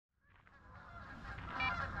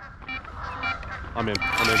I'm in.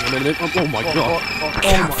 Oh my god.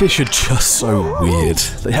 Catfish are just so weird.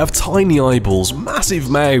 They have tiny eyeballs, massive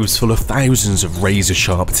mouths full of thousands of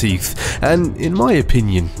razor-sharp teeth, and, in my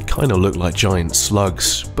opinion, kinda look like giant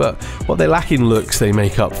slugs. But what they lack in looks, they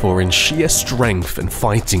make up for in sheer strength and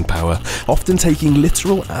fighting power, often taking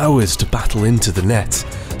literal hours to battle into the net.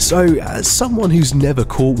 So, as someone who's never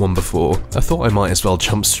caught one before, I thought I might as well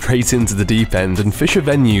jump straight into the deep end and fish a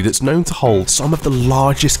venue that's known to hold some of the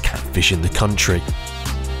largest catfish in the country.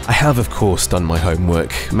 I have of course done my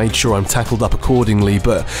homework, made sure I'm tackled up accordingly,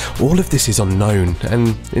 but all of this is unknown,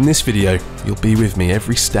 and in this video, you'll be with me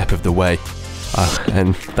every step of the way.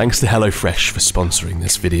 And thanks to HelloFresh for sponsoring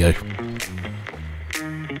this video.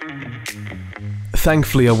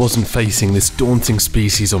 Thankfully, I wasn't facing this daunting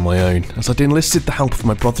species on my own, as I'd enlisted the help of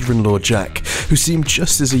my brother-in-law Jack, who seemed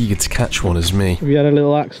just as eager to catch one as me. Have you had a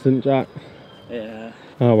little accident, Jack? Yeah.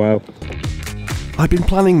 Oh well. I'd been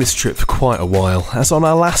planning this trip for quite a while, as on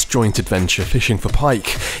our last joint adventure fishing for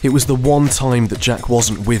pike, it was the one time that Jack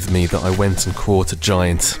wasn't with me that I went and caught a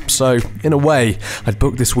giant. So, in a way, I'd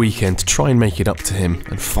booked this weekend to try and make it up to him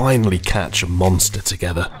and finally catch a monster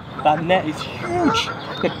together. That net is huge.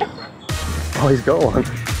 Oh, he's got one.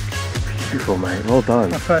 Beautiful, mate. Well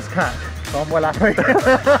done. My first catch, so I'm well happy.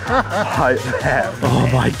 Oh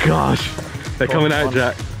my gosh. They're coming out,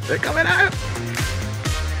 Jack. They're coming out.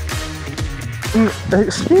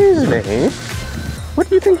 Excuse me? What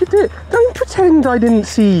do you think you did? Don't pretend I didn't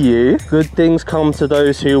see you. Good things come to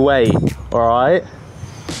those who wait, alright?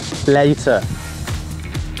 Later.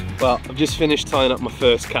 Well, I've just finished tying up my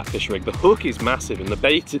first catfish rig. The hook is massive and the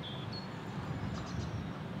bait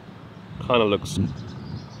kind of looks...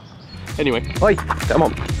 Anyway. Oi, come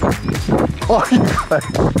on. Off you go.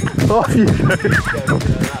 Off you go.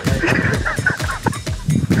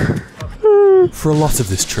 For a lot of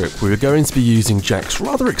this trip, we were going to be using Jack's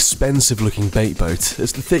rather expensive looking bait boat,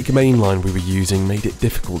 as the thick main line we were using made it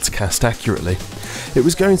difficult to cast accurately. It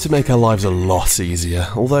was going to make our lives a lot easier,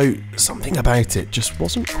 although something about it just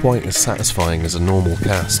wasn't quite as satisfying as a normal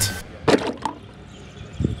cast.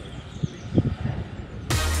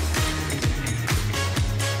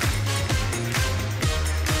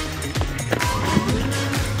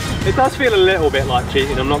 It does feel a little bit like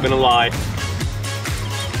cheating, I'm not gonna lie.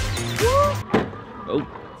 Oh,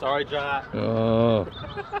 sorry, Jack. Oh.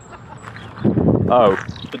 Oh,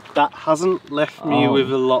 but that hasn't left me with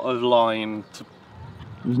a lot of line to...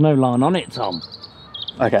 There's no line on it, Tom.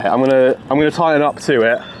 Okay, I'm gonna tighten up to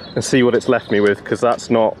it and see what it's left me with, because that's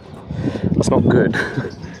not good.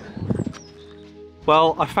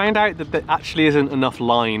 Well, I found out that there actually isn't enough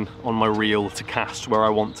line on my reel to cast where I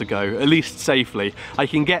want to go, at least safely. I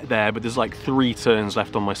can get there, but there's like 3 turns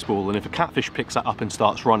left on my spool, and if a catfish picks that up and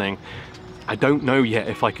starts running, I don't know yet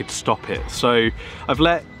if I could stop it. So I've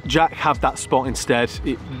let Jack have that spot instead.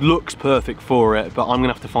 It looks perfect for it, but I'm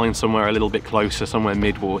gonna have to find somewhere a little bit closer, somewhere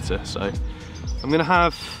mid-water. So I'm gonna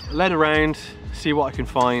have a lead around, see what I can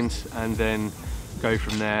find, and then go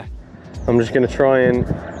from there. I'm just gonna try and...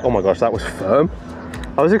 Oh my gosh, that was firm.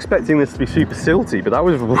 I was expecting this to be super silty, but that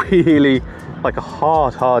was really like a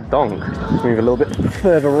hard donk. Let's move a little bit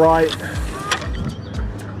further right.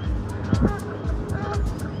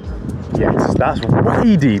 Yes, that's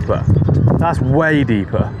way deeper. That's way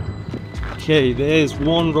deeper. Okay, there's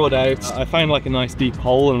one rod out. I found like a nice deep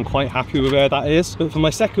hole and I'm quite happy with where that is. But for my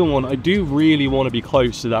second one, I do really want to be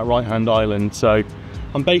close to that right-hand island. So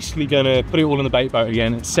I'm basically gonna put it all in the bait boat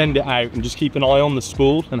again and send it out and just keep an eye on the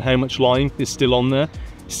spool and how much line is still on there.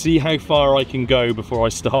 See how far I can go before I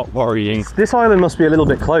start worrying. This island must be a little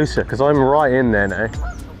bit closer because I'm right in there now.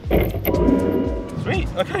 Sweet,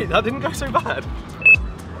 okay, that didn't go so bad.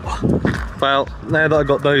 Well, now that I've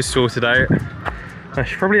got those sorted out, I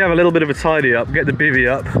should probably have a little bit of a tidy up, get the bivvy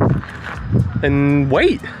up, and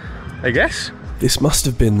wait, I guess. This must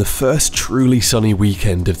have been the first truly sunny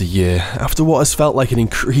weekend of the year, after what has felt like an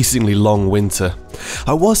increasingly long winter.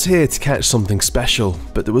 I was here to catch something special,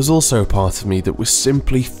 but there was also a part of me that was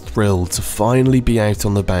simply thrilled to finally be out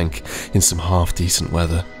on the bank in some half-decent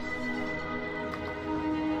weather.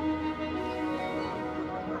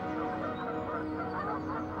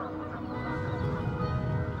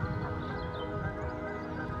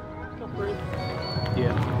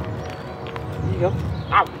 Yeah. There you go.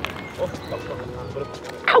 Ow!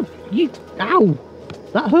 Ow! Ow!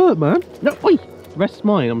 That hurt, man. No, oi! The rest's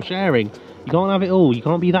mine, I'm sharing. You can't have it all, you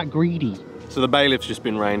can't be that greedy. So the bailiff's just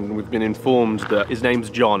been round and we've been informed that his name's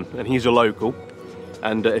John and he's a local.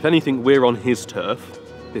 And if anything, we're on his turf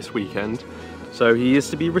this weekend. So he is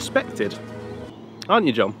to be respected. Aren't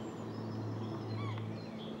you, John?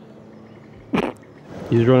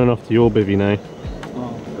 He's running off to your bivvy now.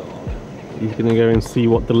 Oh, God. He's gonna go and see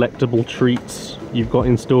what delectable treats you've got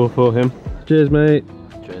in store for him. Cheers, mate.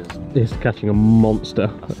 Cheers. He's catching a monster.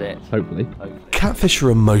 That's it. Hopefully. Catfish are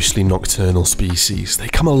a mostly nocturnal species. They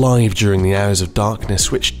come alive during the hours of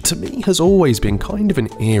darkness, which to me has always been kind of an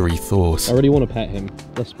eerie thought. I really want to pet him.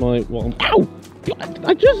 That's my... Ow!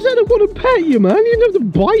 I just said I want to pet you, man. You didn't have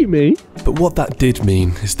to bite me. But what that did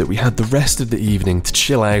mean is that we had the rest of the evening to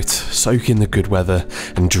chill out, soak in the good weather,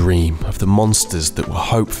 and dream of the monsters that were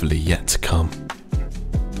hopefully yet to come.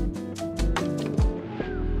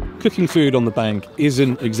 Cooking food on the bank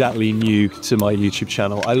isn't exactly new to my YouTube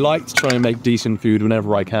channel. I like to try and make decent food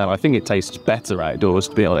whenever I can. I think it tastes better outdoors,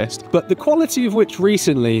 to be honest. But the quality of which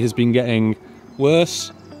recently has been getting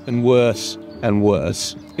worse and worse and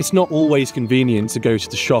worse. It's not always convenient to go to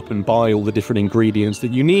the shop and buy all the different ingredients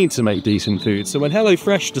that you need to make decent food. So when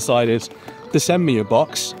HelloFresh decided to send me a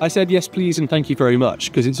box, I said yes please and thank you very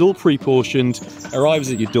much, because it's all pre-portioned,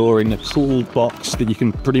 arrives at your door in a cool box that you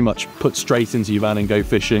can pretty much put straight into your van and go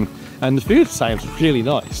fishing. And the food sounds really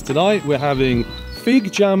nice. Tonight we're having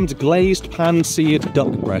fig jammed glazed pan-seared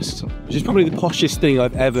duck breast, which is probably the poshest thing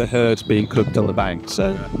I've ever heard being cooked on the bank.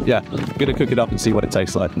 So yeah, I'm gonna cook it up and see what it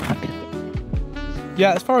tastes like.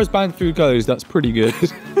 Yeah, as far as bank food goes, that's pretty good.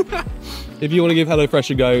 If you want to give HelloFresh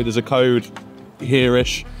a go, there's a code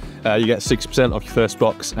here-ish. You get 6% off your first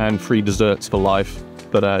box and free desserts for life.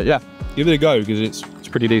 But yeah, give it a go because it's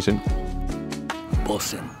pretty decent.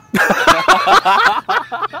 Awesome.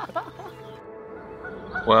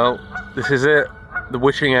 Well, this is it. The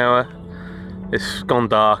witching hour. It's gone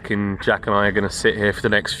dark and Jack and I are going to sit here for the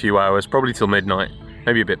next few hours, probably till midnight,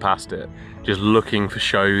 maybe a bit past it, just looking for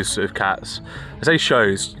shows of cats. I say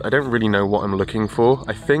shows, I don't really know what I'm looking for.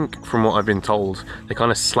 I think from what I've been told, they kind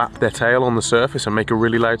of slap their tail on the surface and make a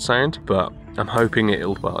really loud sound, but I'm hoping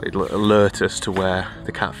it'll alert us to where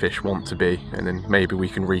the catfish want to be, and then maybe we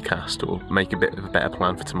can recast or make a bit of a better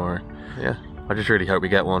plan for tomorrow. Yeah, I just really hope we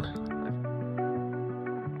get one.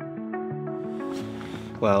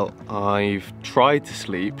 Well, I've tried to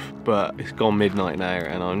sleep, but it's gone midnight now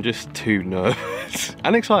and I'm just too nervous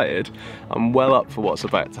and excited. I'm well up for what's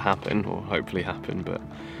about to happen, or hopefully happen, but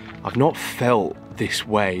I've not felt this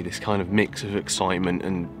way, this kind of mix of excitement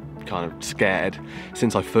and kind of scared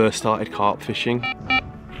since I first started carp fishing.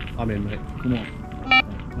 I'm in, mate. Come on.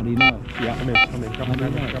 How do you know? Yeah, I'm in. Grab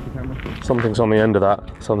the camera. Something's on the end of that.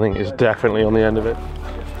 Something is definitely on the end of it.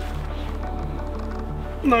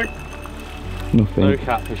 No. Nothing. No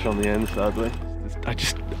catfish on the end, sadly.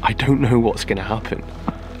 I don't know what's gonna happen.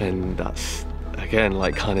 And that's, again,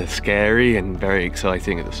 like kind of scary and very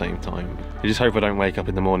exciting at the same time. I just hope I don't wake up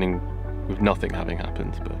in the morning with nothing having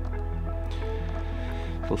happened, but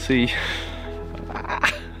we'll see.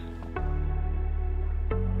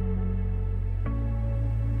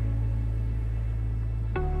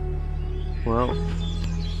 Well,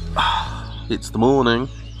 it's the morning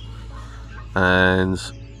and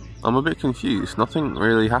I'm a bit confused. Nothing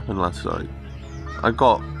really happened last night. I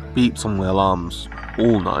got beeps on my alarms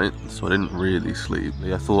all night, so I didn't really sleep.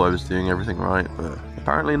 I thought I was doing everything right, but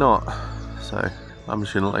apparently not. So I'm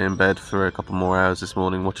just gonna lay in bed for a couple more hours this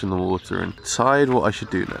morning watching the water and decide what I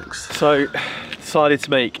should do next. So, decided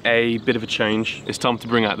to make a bit of a change. It's time to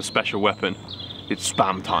bring out the special weapon. It's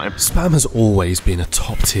spam time. Spam has always been a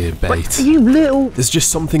top tier bait. You little... There's just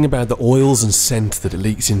something about the oils and scent that it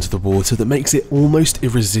leaks into the water that makes it almost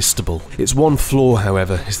irresistible. Its one flaw,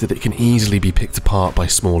 however, is that it can easily be picked apart by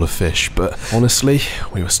smaller fish, but honestly,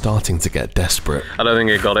 we were starting to get desperate. I don't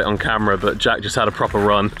think I got it on camera, but Jack just had a proper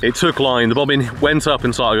run. It took line, the bobbin went up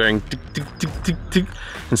and started going tick, tick, tick, tick, tick.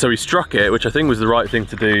 And so he struck it, which I think was the right thing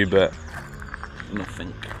to do, but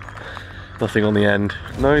nothing on the end.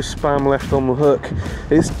 No spam left on the hook.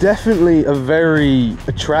 It's definitely a very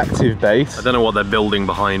attractive bait. I don't know what they're building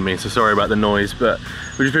behind me, so sorry about the noise, but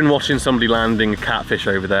we've just been watching somebody landing a catfish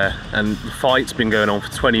over there, and the fight's been going on for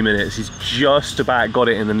 20 minutes. He's just about got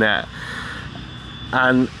it in the net.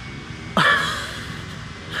 And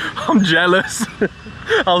I'm jealous.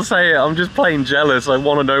 I'll say it, I'm just plain jealous. I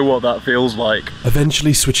want to know what that feels like.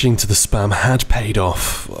 Eventually switching to the spam had paid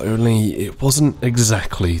off, only it wasn't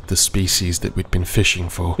exactly the species that we'd been fishing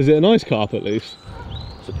for. Is it a nice carp at least?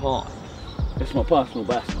 It's a part. It's my personal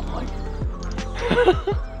best, I like.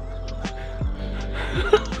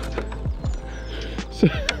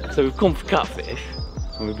 So we've come for catfish,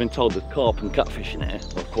 and we've been told there's carp and catfish in here,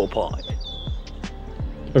 or caught pike.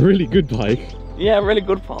 A really good pike? Yeah, a really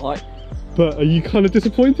good pike. But are you kind of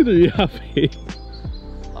disappointed or are you happy?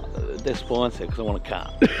 Disappointed because I want a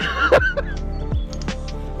cat.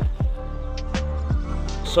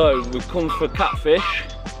 So we've come for catfish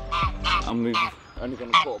and we've only going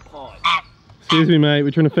to caught a pike. Excuse me, mate,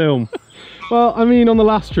 we're trying to film. Well, I mean, on the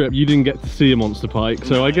last trip, you didn't get to see a monster pike,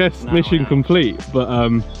 so I guess mission complete. But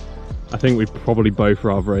I think we'd probably both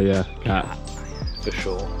rather a cat. For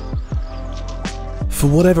sure. For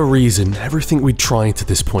whatever reason, everything we'd tried to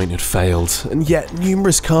this point had failed, and yet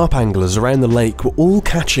numerous carp anglers around the lake were all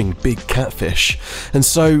catching big catfish. And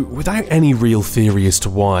so, without any real theory as to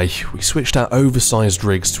why, we switched our oversized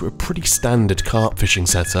rigs to a pretty standard carp fishing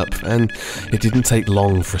setup, and it didn't take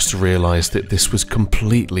long for us to realise that this was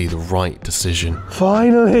completely the right decision.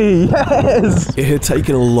 Finally, yes! It had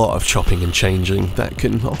taken a lot of chopping and changing, that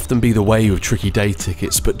can often be the way with tricky day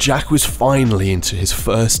tickets, but Jack was finally into his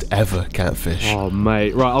first ever catfish. Oh, mate.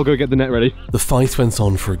 Right, I'll go get the net ready. The fight went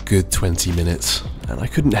on for a good 20 minutes, and I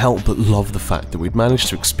couldn't help but love the fact that we'd managed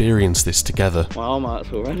to experience this together. My arm hurts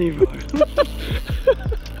already, bro.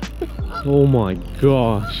 Oh my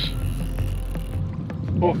gosh.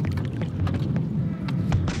 Oh.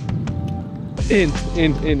 In.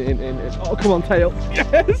 Oh, come on, tail.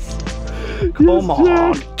 Yes! Come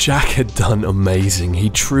on. Jack had done amazing. He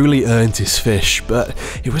truly earned his fish, but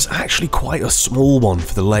it was actually quite a small one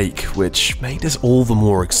for the lake, which made us all the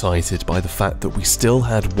more excited by the fact that we still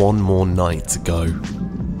had one more night to go.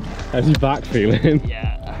 How's your back feeling?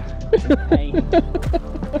 Yeah. Pain.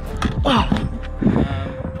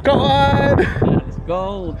 Go on! Let's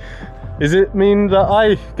go. Does it mean that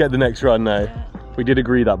I get the next run now? We did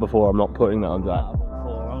agree that before, I'm not putting that on Jack.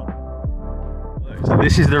 So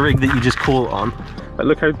this is the rig that you just caught on. But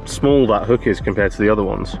look how small that hook is compared to the other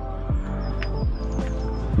ones.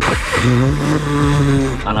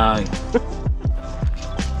 I know.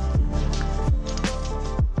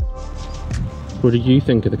 What do you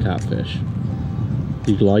think of the catfish?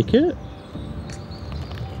 Do you like it?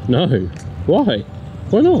 No. Why?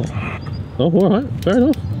 Why not? Oh, alright, fair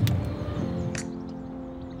enough.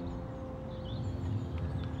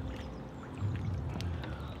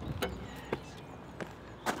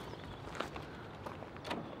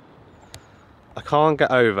 I can't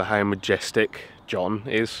get over how majestic John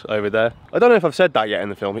is over there. I don't know if I've said that yet in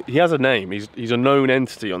the film. He has a name. He's a known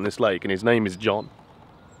entity on this lake, and his name is John.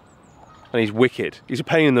 And he's wicked. He's a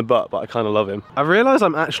pain in the butt, but I kind of love him. I realise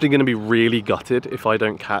I'm actually going to be really gutted if I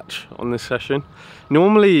don't catch on this session.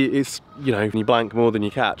 Normally it's, you know, you blank more than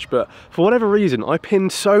you catch, but for whatever reason I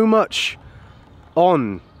pinned so much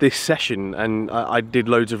on this session, and I did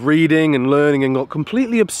loads of reading and learning and got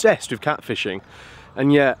completely obsessed with catfishing,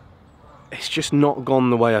 and yet it's just not gone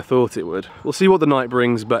the way I thought it would. We'll see what the night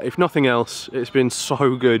brings, but if nothing else, it's been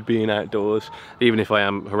so good being outdoors, even if I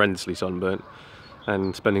am horrendously sunburnt,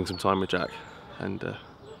 and spending some time with Jack. And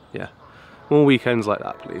yeah, more weekends like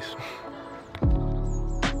that, please.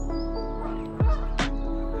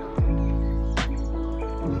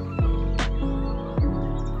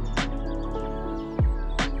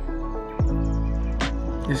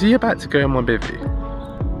 Is he about to go on my bivvy?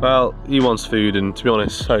 Well, he wants food, and to be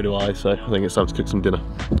honest, so do I, so I think it's time to cook some dinner.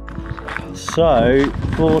 So,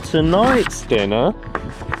 for tonight's dinner,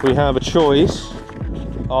 we have a choice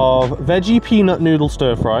of veggie peanut noodle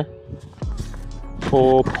stir fry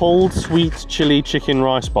or pulled sweet chili chicken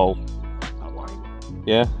rice bowl.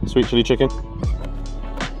 Yeah, sweet chili chicken.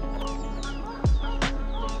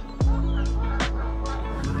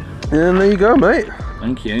 And there you go, mate.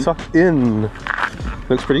 Thank you. Tuck in.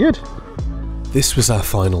 Looks pretty good. This was our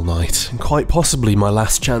final night, and quite possibly my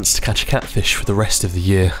last chance to catch a catfish for the rest of the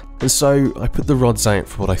year. And so I put the rods out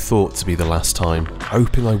for what I thought to be the last time,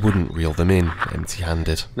 hoping I wouldn't reel them in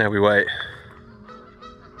empty-handed. Now we wait.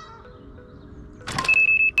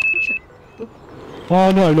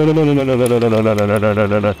 Oh no.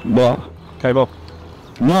 What? Came off.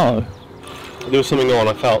 No. There was something on,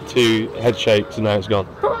 I felt 2 head shakes and now it's gone.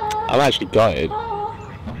 I'm actually gutted.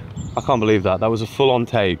 I can't believe that. That was a full-on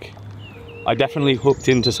take. I definitely hooked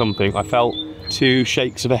into something. I felt 2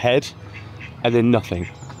 shakes of a head and then nothing.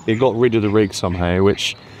 It got rid of the rig somehow,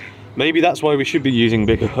 which maybe that's why we should be using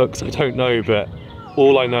bigger hooks. I don't know, but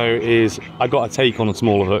all I know is I got a take on a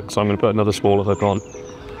smaller hook, so I'm going to put another smaller hook on.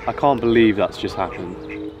 I can't believe that's just happened.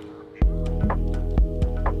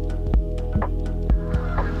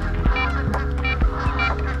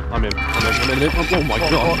 I'm in. Oh my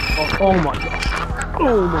god. Oh my gosh.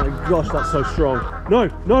 Oh my gosh, that's so strong. No.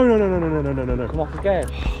 Come off again.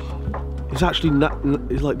 It's actually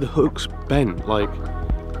it's like the hook's bent. Like,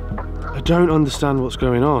 I don't understand what's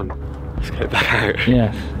going on. Let's get back out.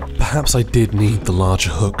 Yeah. Perhaps I did need the larger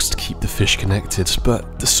hooks to keep the fish connected,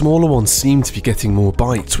 but the smaller ones seemed to be getting more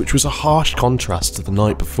bites, which was a harsh contrast to the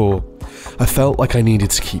night before. I felt like I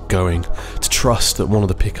needed to keep going, to trust that one of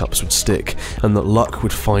the pickups would stick, and that luck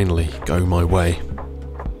would finally go my way.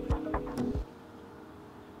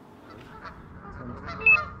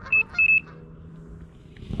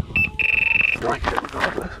 like it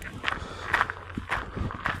regardless.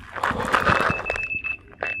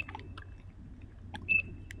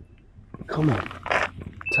 Come on.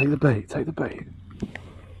 Take the bait, take the bait.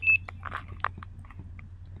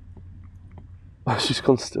 Oh, it's just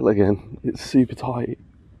gone still again. It's super tight.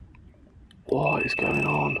 What is going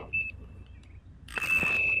on?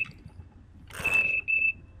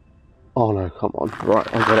 Oh no, come on. Right,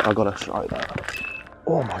 I gotta strike that.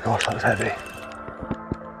 Oh my gosh, that was heavy.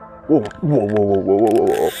 Whoa, whoa, whoa, whoa, whoa, whoa,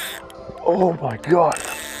 whoa. Oh my god.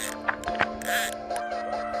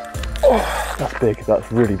 Oh, that's big, that's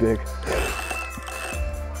really big.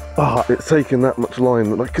 Ah, it's taken that much line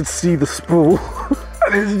that I could see the spool.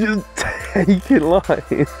 And it's just taking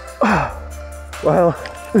line. Well,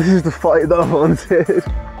 this is the fight that I wanted.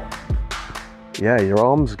 Yeah, your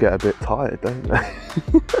arms get a bit tired, don't they?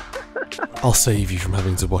 I'll save you from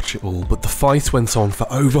having to watch it all, but the fight went on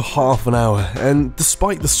for over half an hour, and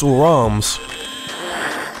despite the sore arms,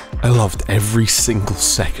 I loved every single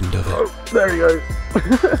second of it. Oh, there he goes.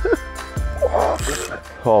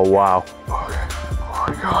 Oh wow. Okay. Oh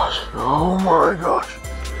my gosh. Oh my gosh.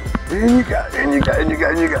 In you go, in you go, in you go,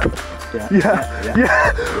 in you go.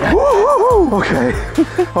 Yeah. Woo! Okay.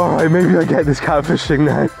 Alright, maybe I get this catfishing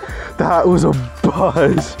now. That was a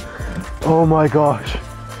buzz. Oh my gosh.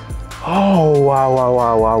 Oh wow, wow,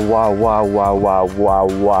 wow, wow, wow, wow, wow, wow, wow,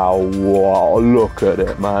 wow, wow. Look at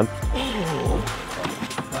it, man.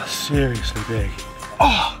 That's seriously big.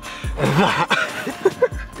 Oh, and that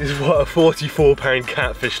is what a 44-pound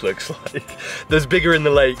catfish looks like. There's bigger in the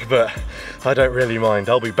lake, but I don't really mind.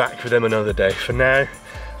 I'll be back for them another day. For now,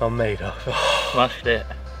 I'm made up. Smashed it.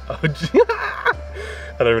 I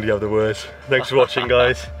don't really have the words. Thanks for watching,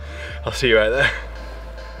 guys. I'll see you right there.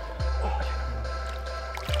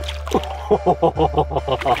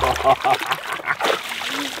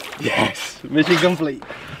 Yes, mission complete.